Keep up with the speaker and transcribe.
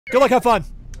Good luck, have fun.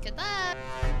 Good luck.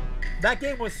 That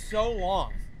game was so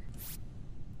long.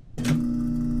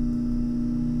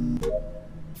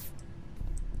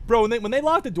 Bro, when they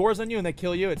lock the doors on you and they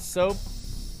kill you, it's so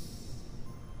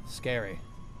scary.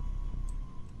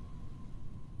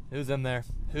 Who's in there?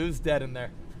 Who's dead in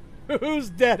there? Who's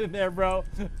dead in there, bro?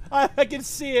 I can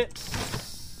see it.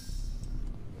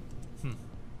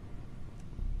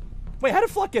 Wait, how did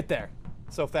Fluck get there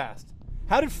so fast?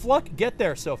 How did Fluck get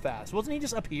there so fast? Wasn't he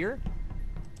just up here?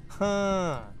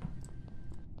 Huh.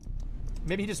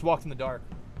 Maybe he just walked in the dark.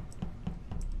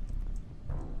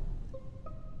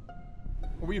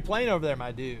 What were you playing over there,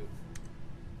 my dude?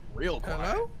 Real quiet.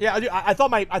 Hello? Yeah, I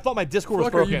thought my Discord was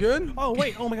broken. Are you good? Oh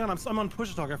wait, oh my god, I'm on push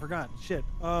to talk. I forgot. Shit.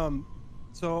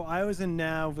 So I was in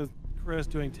Nav with Chris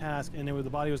doing task, and the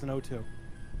body was in O2.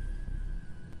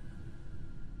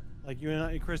 Like you and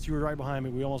I, Chris, you were right behind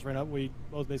me. We almost ran up. We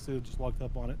both basically just walked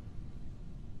up on it.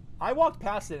 I walked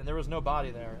past it and there was no body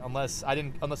there, unless it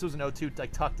was an O2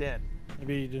 like tucked in.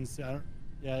 Maybe you didn't see.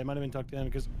 Yeah, it might have been tucked in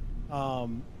because,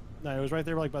 no, it was right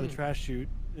there like by the trash chute,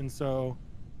 and so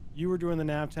you were doing the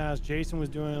nav task. Jason was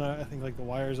doing, I think, like the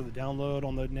wires of the download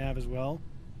on the nav as well.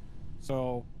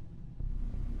 So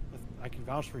I can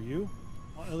vouch for you,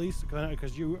 at least,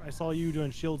 because I saw you doing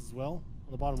shields as well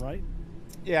on the bottom right.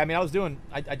 Yeah, I mean,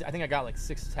 I think I got like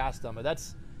 6 tasks done, but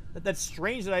that's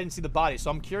strange that I didn't see the body. So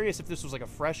I'm curious if this was like a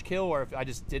fresh kill or if I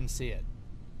just didn't see it.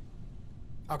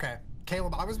 Okay,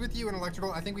 Caleb, I was with you in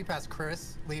electrical. I think we passed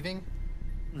Chris leaving.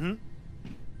 Okay.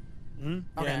 Yeah,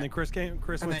 and then Chris went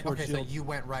towards okay, so shields. you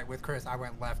went right with Chris. I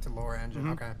went left to lower engine.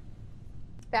 Okay.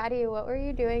 Baddie, what were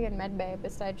you doing in medbay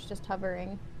besides just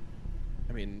hovering?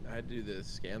 I mean, I had to do the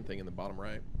scan thing in the bottom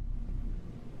right.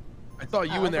 I saw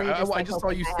you in there. I just saw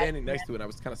you standing next to it. I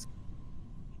was kind of.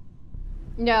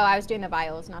 No, I was doing the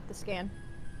vials, not the scan.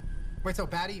 Wait, so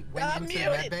Baddie went into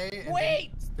medbay and then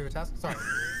through a task? Sorry.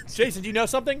 Jason, do you know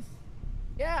something?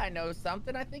 Yeah, I know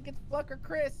something. I think it's Fluck or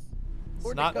Chris.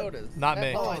 Or not, Dakotaz. Not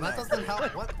me. Oh, that doesn't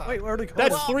help. What the? Wait, where are the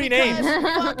That's 3 names.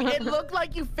 Look, it looked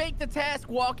like you faked the task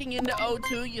walking into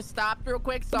O2. You stopped real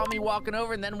quick, saw me walking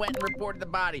over, and then went and reported the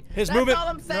body. That's all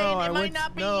I'm saying. It might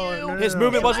not be you. His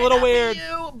movement was a little weird.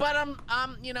 But I'm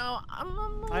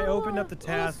I opened up the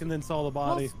task and then saw the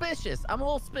body. I'm a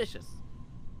little suspicious.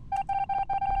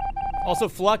 Also,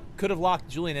 Fluck could have locked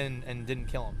Julien in and didn't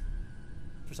kill him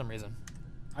for some reason.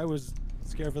 I was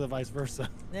scared for the vice versa.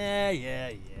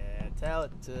 Yeah. Tell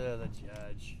it to the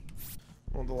judge.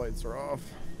 Well, the lights are off.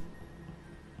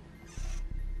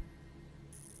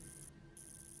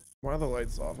 Why are the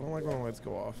lights off? I don't like when the lights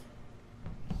go off.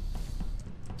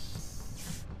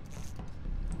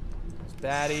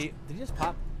 Baddie. Did he just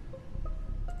pop?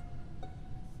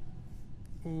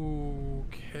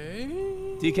 Okay.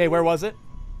 DK, where was it?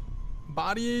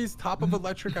 Bodies, top of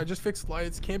electric. I just fixed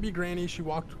lights. Can't be Granny. She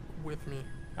walked with me.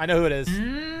 I know who it is.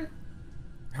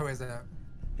 Who is that?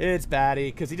 It's Baddie,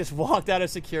 because he just walked out of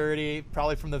security,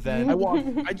 probably from the vent.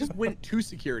 I just went to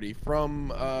security from.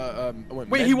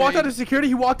 Wait, he walked out of security.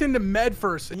 He walked into med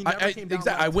first. And he never came down.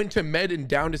 Exactly. I went to med and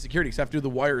down to security, because I have to do the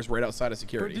wires right outside of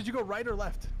security. Did you go right or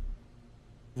left?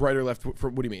 Right or left? For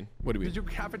what do you mean? What do you mean? Did you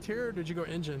cafeteria or did you go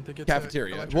engine to get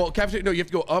cafeteria? Well, cafeteria. No, you have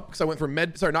to go up because I went from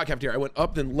med. Sorry, not cafeteria. I went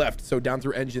up then left, so down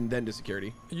through engine then to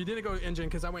security. You didn't go engine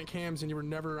because I went cams and you were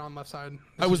never on left side.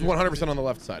 I was 100% on the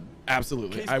left side.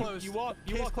 Absolutely. Case closed. You walked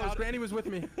closed. Granny was with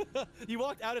me. You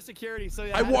walked out of security, so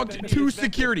I walked to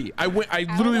security. I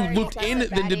literally looked in,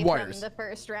 then did wires. The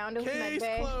first round of Case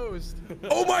closed.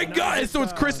 Oh my God! So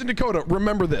it's Chris and Dakota.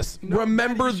 Remember this. No,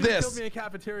 Remember Baddie, this. Killed me in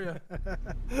cafeteria.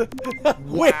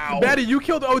 Wow. Baddie, you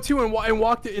killed O2 and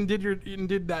walked it and did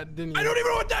that, didn't you? I don't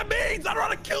even know what that means. I don't know how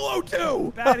to kill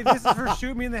O2. Baddie, this is for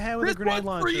shoot me in the head with a grenade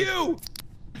launcher. For you.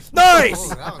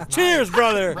 Nice. Oh, Cheers,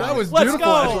 brother. That was Let's beautiful.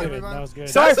 go. That was good.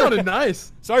 That sounded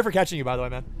nice. Sorry for catching you, by the way,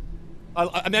 man.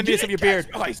 I'm envious of your beard.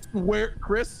 I swear,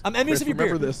 Chris. I'm envious of your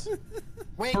beard. Remember this.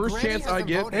 Wait, First Granny chance I hasn't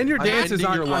get, voted. And your dance is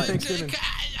ending your on life. Thanksgiving.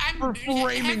 I'm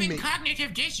framing having me.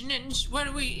 cognitive dissonance. What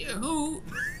do we? Who?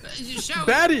 So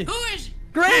Baddie. Who is?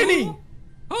 Granny.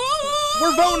 Who?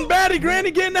 We're voting Baddie. Granny,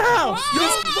 get in the house.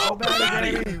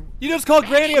 You just called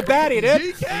Granny a baddie,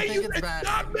 dude. DK, it's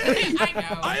not me. I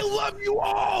know. I love you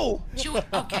all.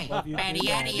 Okay, Baddie,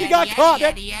 yaddy, You got caught,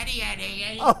 man. yaddy, yaddy,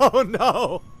 yaddy, yaddy. Oh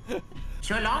no.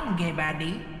 So long, gay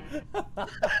Baddie.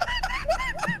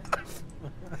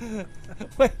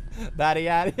 Wait, baddie,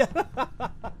 yaddy.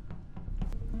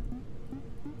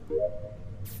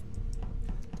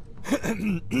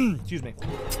 Excuse me.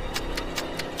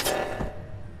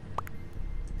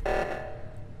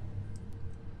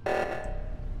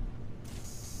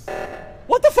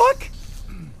 What the fuck?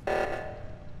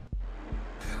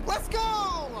 Let's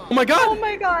go! Oh my god! Oh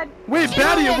my god. Wait,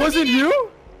 Baddie, it wasn't you?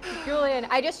 Julian,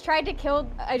 I just tried to kill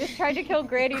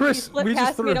Granny. Chris, he flipped we just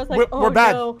past me and I was threw- like, oh We're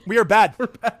bad. no. We are bad.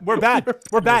 We're bad.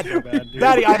 We're bad.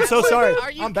 Baddie, I'm so sorry.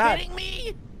 Are you I'm bad. kidding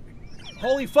me?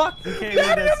 Holy fuck. Okay,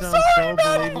 that sounds so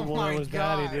believable. Oh It was my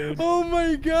Baddie, God. dude. Oh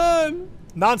my god!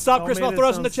 Non-stop, Y'all Chris, made I'll it throw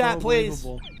us in the sound chat, so please.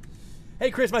 believable.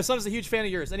 Hey, Chris, my son is a huge fan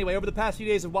of yours. Anyway, over the past few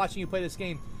days of watching you play this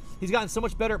game, he's gotten so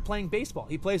much better at playing baseball.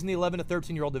 He plays in the 11 to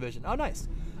 13-year-old division. Oh, nice.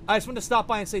 I just wanted to stop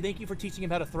by and say thank you for teaching him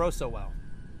how to throw so well.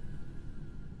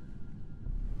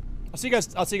 I'll see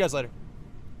you guys later.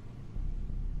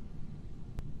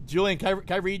 Julian, can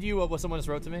I read you what someone just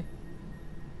wrote to me?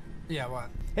 Yeah, what?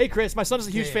 Hey, Chris, my son is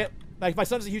a huge fan. Like, my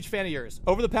son's a huge fan of yours.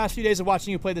 Over the past few days of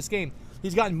watching you play this game,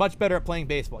 he's gotten much better at playing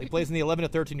baseball. He plays in the 11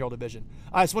 to 13-year-old division.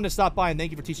 I just wanted to stop by and thank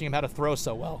you for teaching him how to throw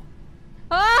so well.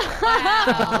 Oh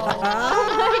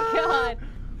my god.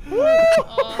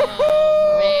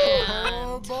 Oh,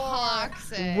 man. boy.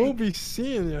 Toxic. We'll be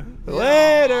seeing you.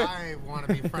 Later. I want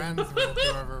to be friends with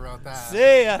whoever wrote that.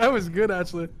 See ya. That was good,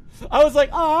 actually. I was like,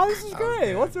 oh, this is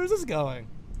great. Okay. Where's this going?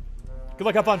 Good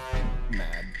luck, have fun.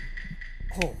 Mad.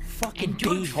 Oh, fucking And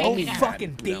don't baby. fake Oh, it out.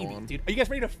 fucking From now baby, on. dude. Are you guys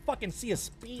ready to fucking see a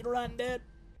speed run, dude?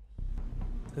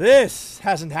 This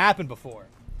hasn't happened before.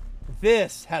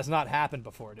 This has not happened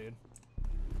before, dude.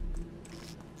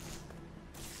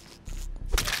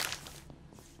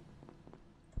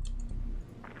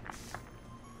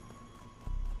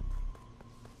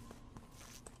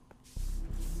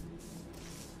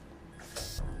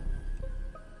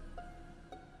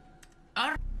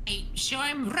 Alright, so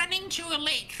I'm running to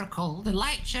electrical. The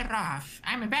lights are off.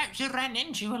 I'm about to run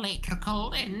into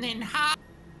electrical and then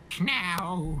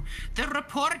now the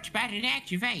report button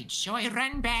activates. So I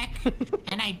run back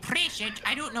and I press it.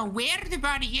 I don't know where the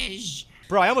body is.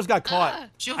 Bro, I almost got caught.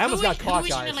 So I almost got caught, who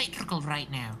is in guys. electrical right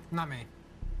now? Not me.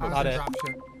 I was Not in it.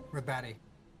 dropship with Baddie.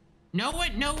 No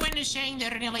one is saying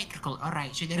they're in electrical.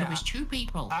 Alright, so there Yeah. was two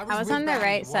people. I was with on the Baddie,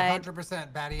 right side.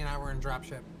 100%. Baddie and I were in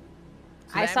dropship.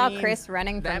 So I that saw means- Chris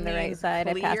running that from the right means side.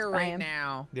 I passed clear by right him.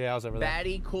 now. Yeah, I was over there.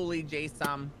 Baddie, Kooly,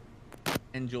 Jason,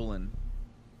 and Julien.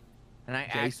 And I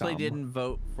actually Jason. didn't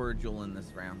vote for Julien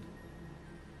this round.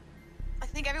 I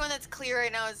think everyone that's clear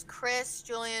right now is Chris,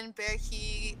 Julien,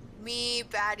 Bearki, me,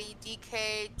 Baddie,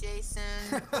 DK, Jason.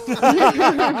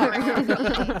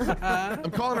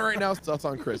 I'm calling it right now, so it's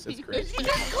on Chris. It's Chris. You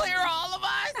just clear all of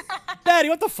us? Baddie,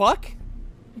 what the fuck?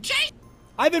 Jason!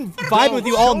 I've been vibing with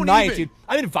you all don't night, even. dude.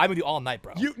 I've been vibing with you all night,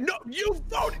 bro. You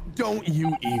voted. Don't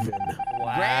you even.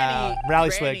 Wow. Granny, Rally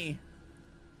Granny. swig.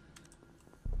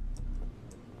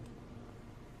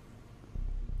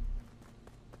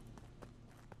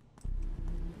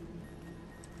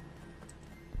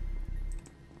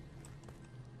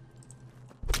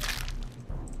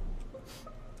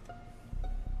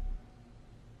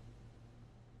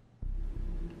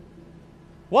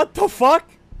 What the fuck?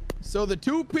 So the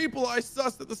two people I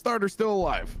sussed at the start are still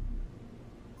alive.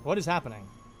 What is happening?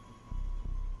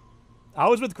 I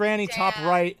was with Granny top Damn.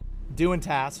 right doing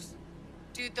tasks.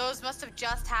 Dude, those must have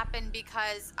just happened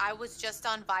because I was just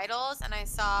on vitals and I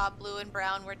saw Blue and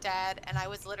Brown were dead and I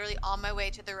was literally on my way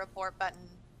to the report button.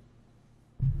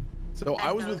 So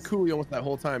I was with Kooly almost that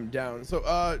whole time down. So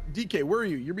DK, where are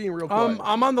you? You're being real quiet.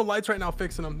 I'm on the lights right now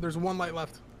fixing them. There's one light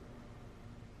left.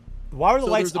 Why were the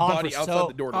So lights there's a on body for outside so?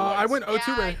 the door to I lights. went O2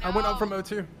 Yeah, way. I went up from know.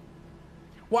 O2.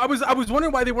 Well, I was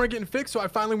wondering why they weren't getting fixed, so I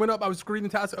finally went up. I was reading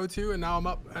tasks O2, and now I'm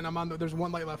up, and I'm on. There's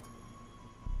one light left.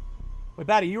 Wait,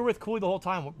 Baddie, you were with Kooly the whole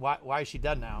time. Why is she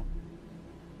dead now?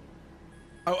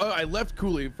 I left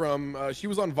Kooly from. She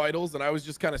was on vitals, and I was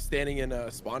just kind of standing in a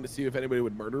spawn to see if anybody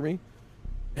would murder me.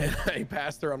 And I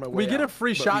passed her on my way. We get a out,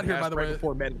 free but shot we here, by passed the right way.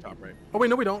 Before men top right. Oh wait,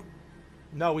 no, we don't.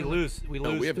 No, we lose. We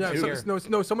No, lose. we have Yeah, two.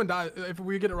 no, someone died. If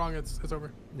we get it wrong, it's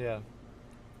over. Yeah.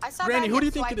 I saw Granny, Baddie who do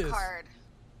you get think it swipe is? card.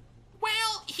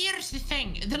 Well, here's the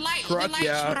thing. The lights Crotch, were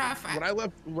yeah. off.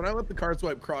 When I left the card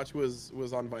swipe, Crotch was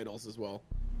on vitals as well.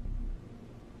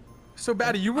 So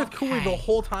Baddie, you were with Kooly the Okay.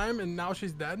 whole time, and now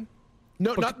she's dead.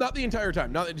 No, not the entire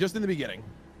time. Not just in the beginning.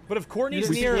 But if You Courtney's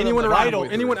didn't see near anyone the around? vital,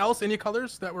 Anyone else? Any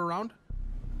colors that were around?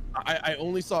 I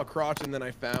only saw Crotch, and then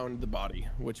I found the body,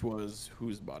 which was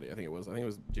whose body? I think it was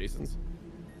Jason's.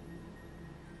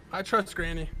 I trust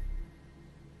Granny.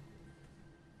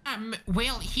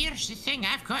 Well, here's the thing.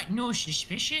 I've got no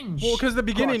suspicions. Well, because the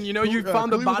beginning, Crotch, you know, you Kooly-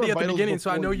 found the Kooly was body on at the vitals beginning, so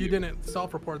I before know you you. didn't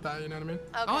self-report that. You know what I mean?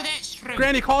 Okay. Oh, that's true.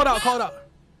 Granny, call it out. Call it out.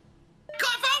 Go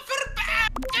vote for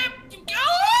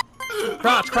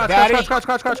Crotch, crotch, Baddie. crotch, crotch,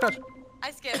 crotch, crotch, crotch. I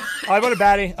skipped. I voted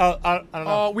Baddie. I don't know.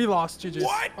 Oh, we lost, GG.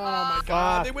 What? Oh my Fuck.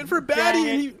 god, they went for Dang Baddie, it.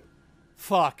 and he...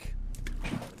 Fuck.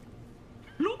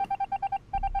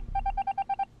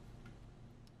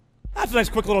 That's a nice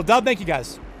quick little dub. Thank you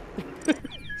guys.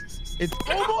 It's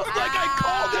almost like I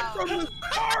called it from the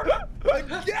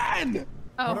start again.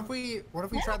 Oh. What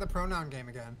if we try the pronoun game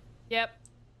again? Yep.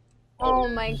 Oh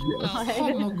my god.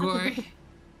 Oh god.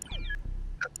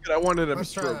 That's good. I wanted a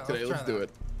stroke today. Let's do it.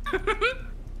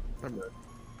 I'm ready.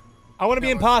 I want to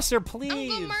be imposter, I'm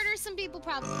please. gonna murder some people,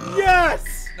 probably.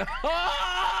 Yes.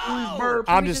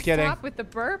 I'm just kidding. Stop with the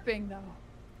burping, though.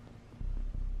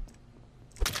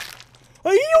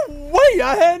 Are you way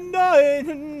ahead,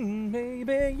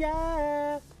 baby?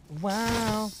 Yeah.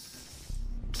 Wow.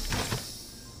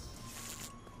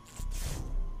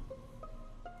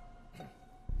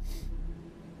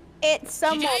 It's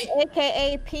someone,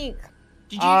 aka Pink.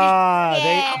 They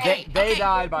Okay.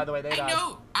 died, by the way. They died.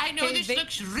 I know this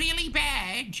looks really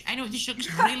bad. I know this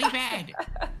looks really bad.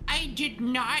 I did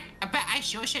not, but I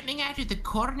saw something out of the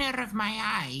corner of my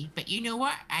eye. But you know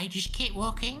what? I just kept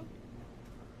walking.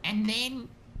 And then,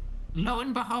 lo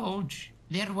and behold,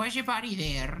 there was a body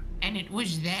there, and it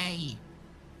was they.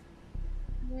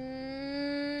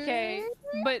 Okay,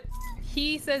 but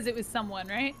he says it was someone,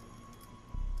 right?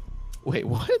 Wait,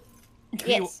 what?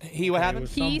 Yes. He what happened?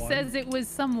 He says it was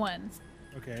someone.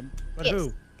 Okay, but Yes.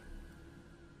 who?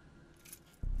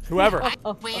 Whoever. I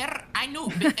swear, I know,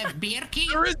 Bearki,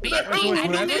 I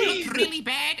know that looked really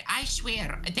bad. I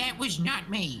swear, that was not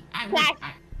me.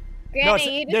 No,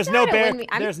 Granny, there's no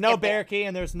Bearki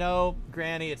and there's no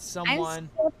Granny. It's someone.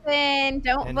 I'm skipping.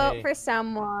 Don't And vote they- for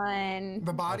someone.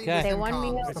 The body Okay. was They in won me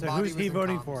comms. over. The So body who's was he in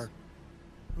voting comms. for?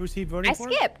 Who's he voting I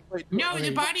for? skip. No,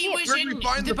 the body was Where did in. we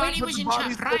find The body was in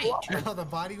top right. No, the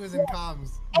body was in comms.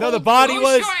 No, the body Oh,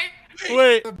 was. sorry.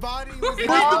 Wait. The body was in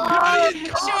So comms. I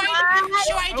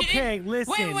didn't. Okay,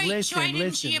 listen, wait, so I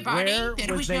didn't see a body. Where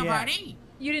There was they no at? body.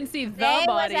 You didn't see the They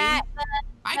body. was at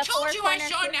I the told you I four-corner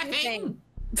saw clicking nothing.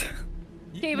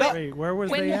 Okay, No. but Wait, where was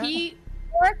when they at? he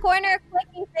four-corner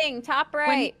clicking thing, top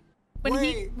right. when he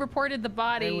Wait. reported the It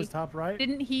body, was top right.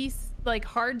 didn't he like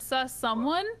hard suss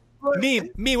someone? Me,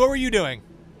 what were you doing?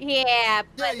 Yeah,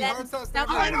 but you then heard something.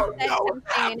 someone I don't said know something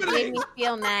what's and it made me happening.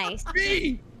 feel nice.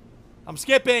 Me. I'm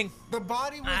skipping. The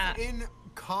body was in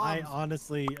comms. I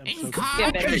honestly am so In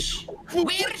confused. comms.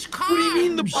 Where's comms? What do you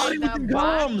mean the body was in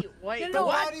comms? Wait, The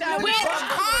what? body was in Where's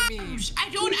comms. comms? I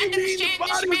don't What do you mean understand the this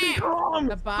body was in map. comms?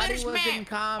 The body Where's was in Matt?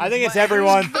 comms. I think it's but-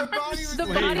 everyone. The body was The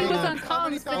in body comms. was on How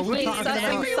many comms, times but we he talking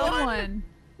sussing about- someone.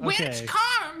 Where's Okay.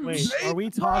 comms? Wait, are we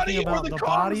Body talking or about the the comms?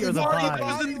 body or the The body The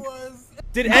body? body was.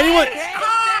 Did anyone?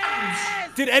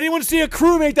 Comms. Did anyone see a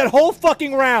crewmate that whole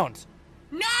fucking round?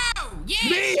 No.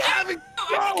 Yes. Me having I'm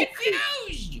stroke.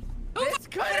 confused. Who This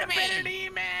could have been an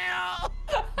email.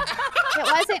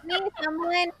 It wasn't me,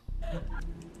 someone.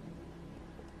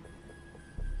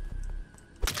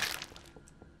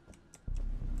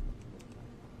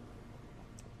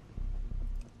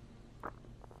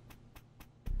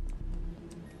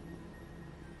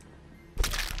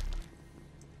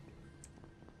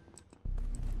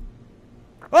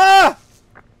 Ah!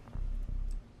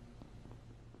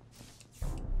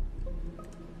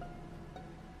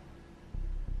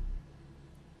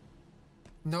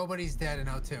 Nobody's dead in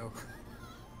O2.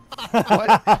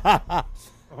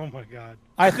 Oh my god.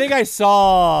 I think I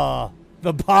saw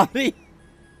the body.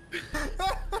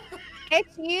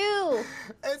 It's you.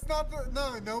 It's not the.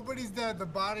 No, nobody's dead. The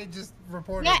body just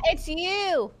reported. Yeah, it's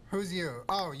you. Who's you?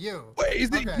 Oh, you. Wait, is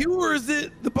it Okay. you or is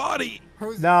it the body?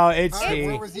 Who's? No, it's Alright, he.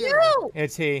 what was you? You.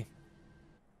 It's he.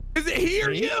 Is it he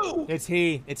or you? It's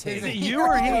he. It's Is it he. You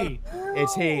or he?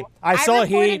 It's he. I saw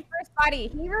he. reported first body.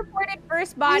 He reported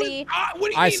first body.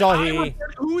 What do you I mean saw he. reported-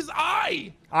 Who's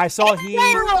I? I saw he.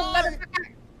 Why?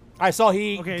 I saw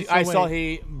he. Okay, so I saw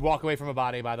wait. he walk away from a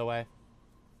body. By the way.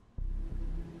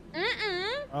 Mm-mm.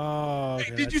 Oh,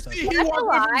 okay, Did you that's see tough. he That's walked a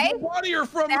away lie. from the body or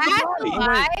from That's the a body?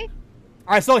 lie.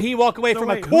 I saw he walk away So from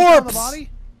wait, a who found the corpse. body?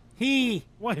 He.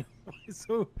 What?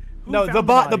 So who No,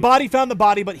 found the body found the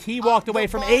body, but he walked away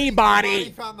from a The body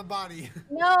body. found the body.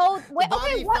 No. Wait,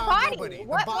 body okay, what found body? nobody. The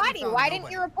What body body? found Why didn't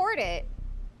nobody. you report it?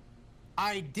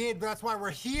 I did. But that's why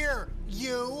we're here.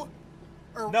 You.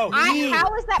 Or No, How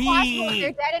is that possible? he-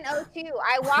 You're dead in O2.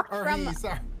 I walked Or from he.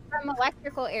 Sorry.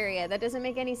 electrical area. That doesn't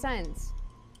make any sense.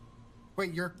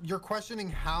 Wait, you're questioning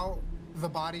how the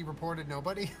body reported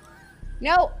nobody?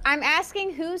 No, I'm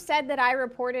asking who said that I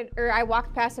reported or I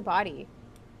walked past a body.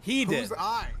 He did. Who's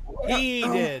I? He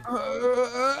did. Can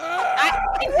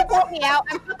you vote me out?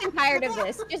 I'm fucking tired of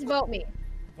this. Just vote me.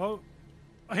 Vote.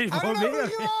 Hey, I don't vote me. know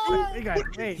who you are. Hey, guys,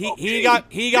 hey. He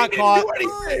got caught.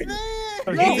 Anything.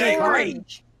 Okay, Vote he's caught.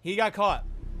 orange. He got caught.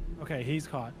 Okay, he's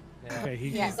caught. Yeah. Okay,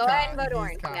 he's Yeah, He's go ahead and caught. vote He's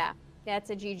orange. caught. Yeah, that's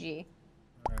a GG.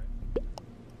 Alright.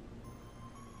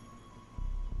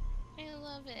 I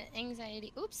love love it.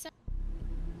 Anxiety. Oops. Sorry.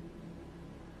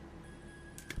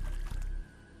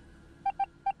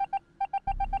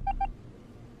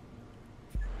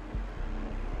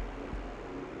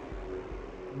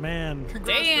 Man.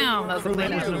 Damn, that was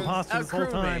an imposter this whole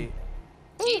time.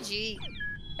 GG.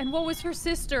 And what was her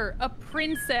sister? A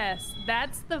princess.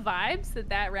 That's the vibes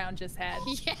that round just had.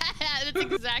 Yeah, that's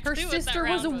exactly her what that sister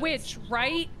was a round witch,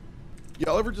 right?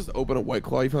 Y'all ever just open a White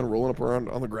Claw you found rolling up around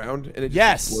on the ground and it just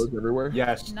Yes. explodes everywhere?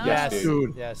 Yes. Nice. Yes,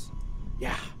 Dude. Yes.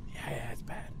 Yeah, it's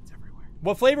bad. It's everywhere.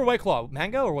 What flavor White Claw?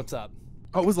 Mango or what's up?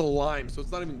 Oh, it was a lime, so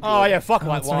it's not even good. Oh yeah, fuck Oh,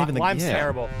 lime. it's not even the- Lime's yeah.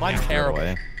 terrible. Lime's Yeah, throw it terrible.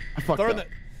 away. I fucked Throw it in up.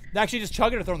 the, actually, just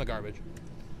chug it or throw it in the garbage.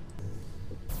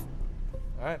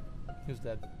 All right, who's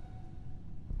dead?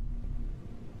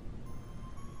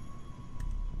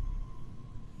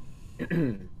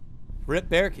 Rip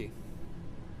Bearki.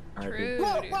 True.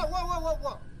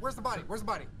 Whoa. Where's the body?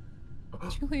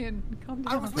 Julian, calm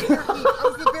down. I was with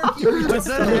Bearki. What's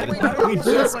that? We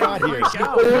just got here.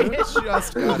 We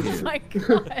just got Oh here. my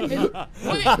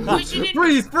god. Was it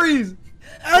in Freeze!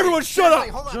 Everyone, shut up!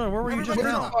 Hold on. Julian, where were you just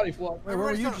Everybody now? shut up. Body Fluck. Wait, where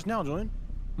were you just now, Julian?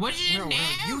 Was it in No,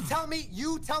 now?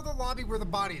 you tell the lobby where the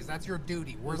body is. That's your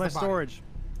duty. Where's My the body? storage.